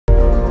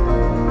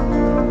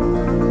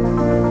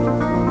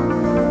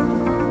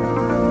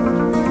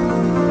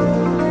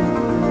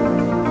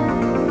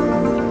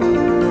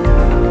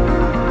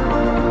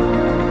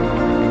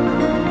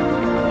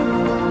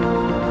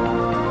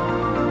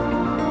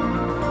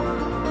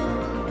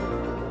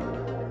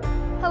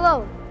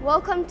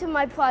Welcome to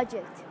my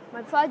project.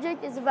 My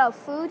project is about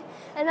food,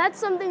 and that's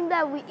something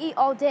that we eat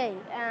all day,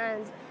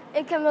 and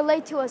it can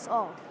relate to us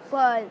all.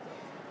 But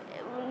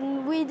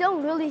we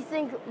don't really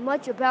think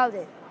much about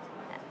it,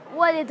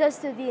 what it does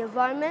to the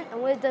environment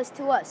and what it does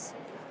to us.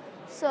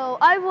 So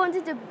I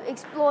wanted to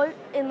explore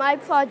in my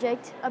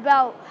project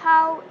about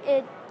how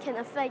it can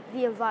affect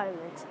the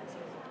environment.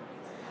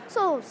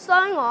 So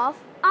starting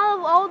off, out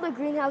of all the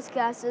greenhouse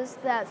gases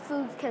that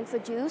food can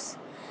produce,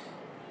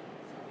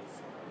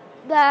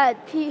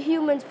 that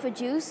humans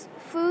produce,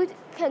 food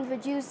can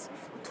produce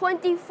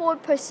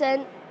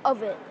 24%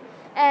 of it.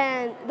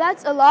 And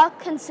that's a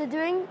lot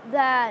considering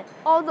that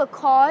all the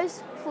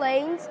cars,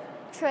 planes,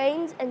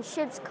 trains, and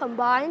ships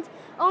combined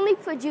only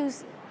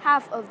produce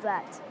half of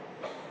that.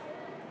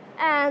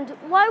 And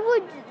why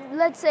would,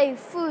 let's say,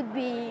 food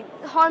be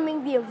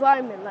harming the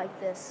environment like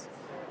this?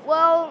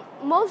 Well,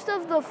 most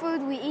of the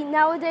food we eat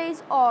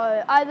nowadays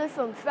are either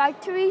from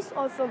factories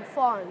or from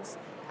farms.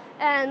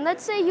 And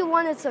let's say you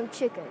wanted some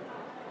chicken.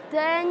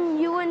 Then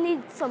you would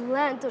need some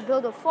land to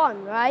build a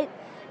farm, right?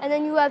 And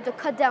then you have to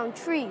cut down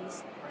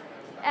trees.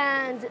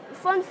 And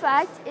fun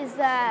fact is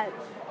that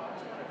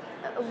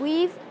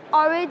we've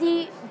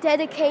already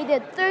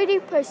dedicated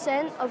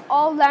 30% of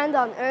all land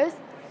on Earth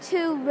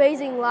to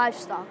raising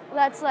livestock.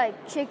 That's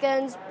like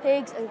chickens,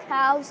 pigs, and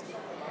cows.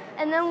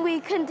 And then we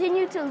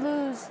continue to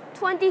lose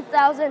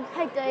 20,000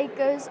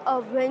 hectares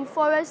of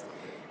rainforest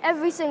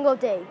every single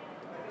day.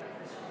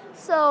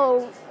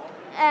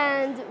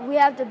 And we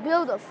have to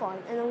build a farm,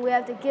 and then we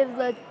have to give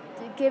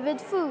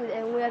it food,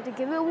 and we have to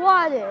give it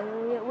water,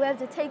 and we have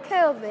to take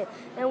care of it,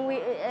 and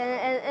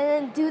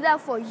then do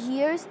that for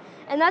years.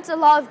 And that's a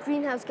lot of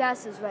greenhouse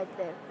gases right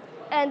there.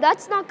 And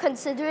that's not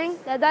considering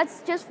that that's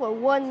just for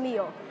one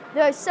meal.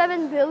 There are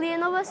 7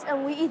 billion of us,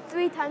 and we eat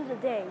 3 times a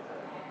day.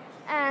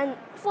 And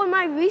for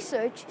my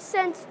research,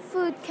 since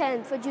food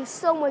can produce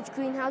so much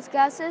greenhouse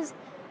gases,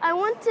 I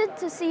wanted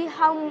to see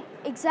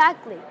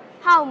exactly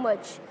how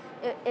much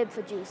it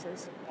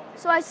produces.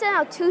 So I sent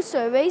out 2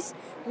 surveys,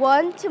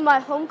 one to my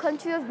home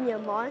country of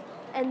Myanmar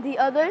and the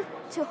other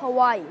to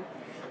Hawaii.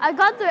 I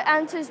got their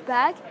answers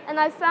back, and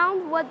I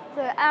found what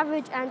their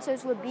average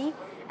answers would be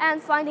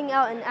and finding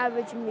out an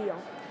average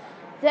meal.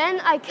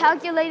 Then I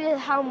calculated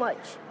how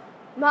much.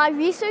 My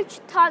research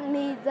taught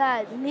me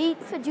that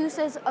meat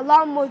produces a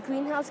lot more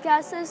greenhouse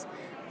gases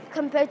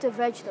compared to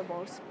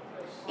vegetables.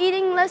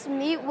 Eating less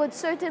meat would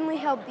certainly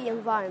help the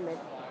environment,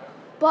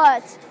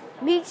 but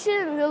meat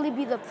shouldn't really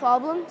be the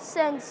problem,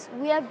 since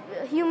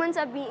humans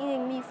have been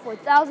eating meat for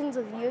thousands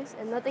of years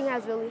and nothing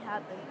has really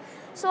happened.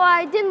 So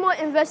I did more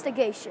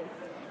investigation,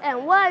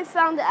 and what I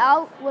found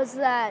out was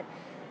that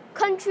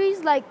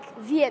countries like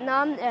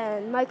Vietnam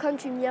and my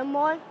country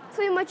Myanmar,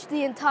 pretty much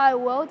the entire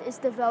world is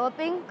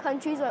developing.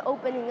 Countries are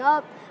opening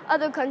up,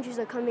 other countries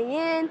are coming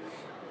in,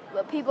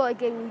 people are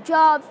getting new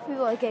jobs,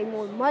 people are getting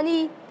more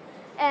money.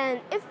 And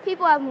if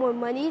people have more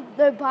money,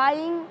 they're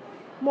buying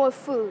more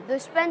food. They're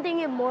spending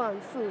it more on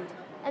food.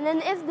 And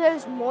then if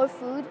there's more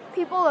food,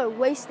 people are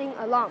wasting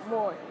a lot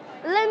more.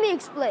 Let me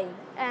explain.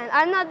 And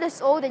I'm not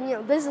this old,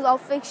 and this is all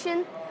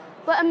fiction.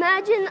 But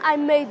imagine I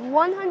made $100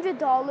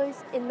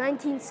 in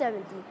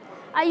 1970.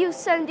 I used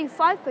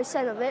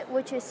 75% of it,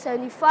 which is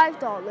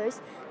 $75,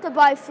 to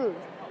buy food.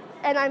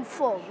 And I'm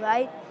full,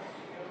 right?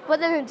 But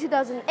then in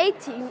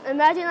 2018,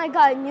 imagine I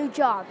got a new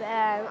job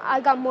and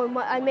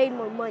I made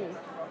more money.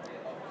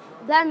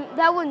 Then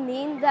that would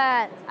mean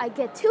that I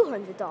get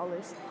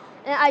 $200.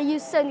 And I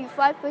use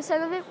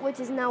 75% of it,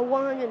 which is now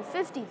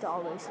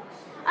 $150.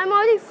 I'm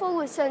already full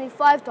with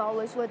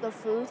 $75 worth of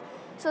food,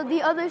 so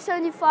the other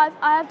 75,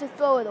 I have to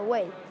throw it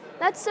away.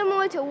 That's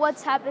similar to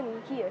what's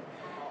happening here.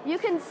 You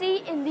can see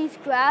in these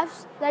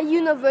graphs that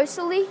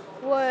universally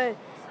we're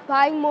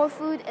buying more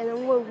food and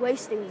then we're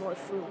wasting more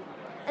food.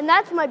 And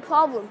that's my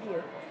problem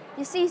here.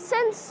 You see,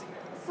 since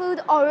food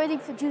already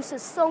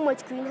produces so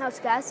much greenhouse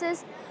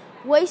gases,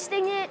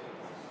 wasting it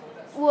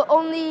will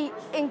only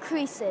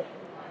increase it.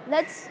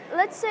 Let's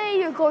say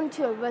you're going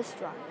to a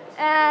restaurant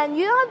and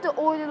you don't have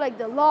to order like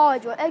the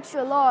large or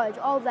extra large,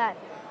 all that.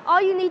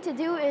 All you need to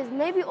do is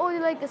maybe order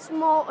like a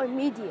small or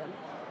medium,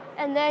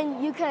 and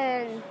then you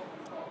can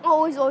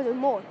always order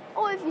more.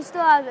 Or if you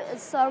still have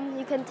some,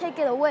 you can take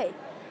it away.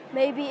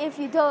 Maybe if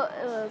you don't,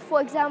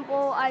 for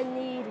example, I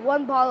need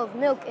 1 bottle of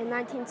milk in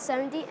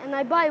 1970 and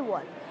I buy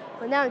 1.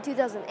 But now in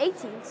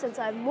 2018, since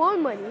I have more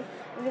money,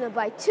 I'm gonna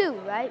buy 2,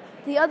 right?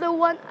 The other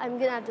one, I'm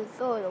gonna have to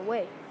throw it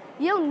away.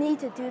 You don't need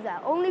to do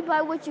that. Only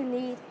buy what you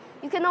need.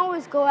 You can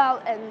always go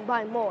out and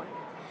buy more.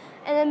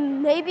 And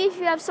then maybe if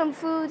you have some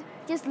food,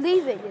 just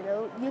leave it,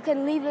 You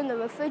can leave it in the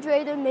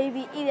refrigerator,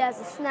 maybe eat it as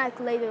a snack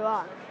later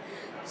on.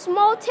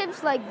 Small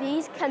tips like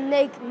these can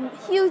make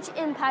huge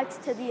impacts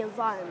to the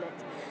environment.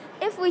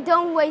 If we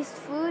don't waste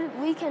food,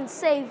 we can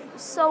save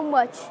so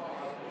much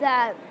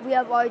that we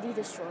have already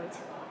destroyed.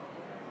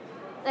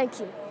 Thank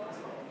you.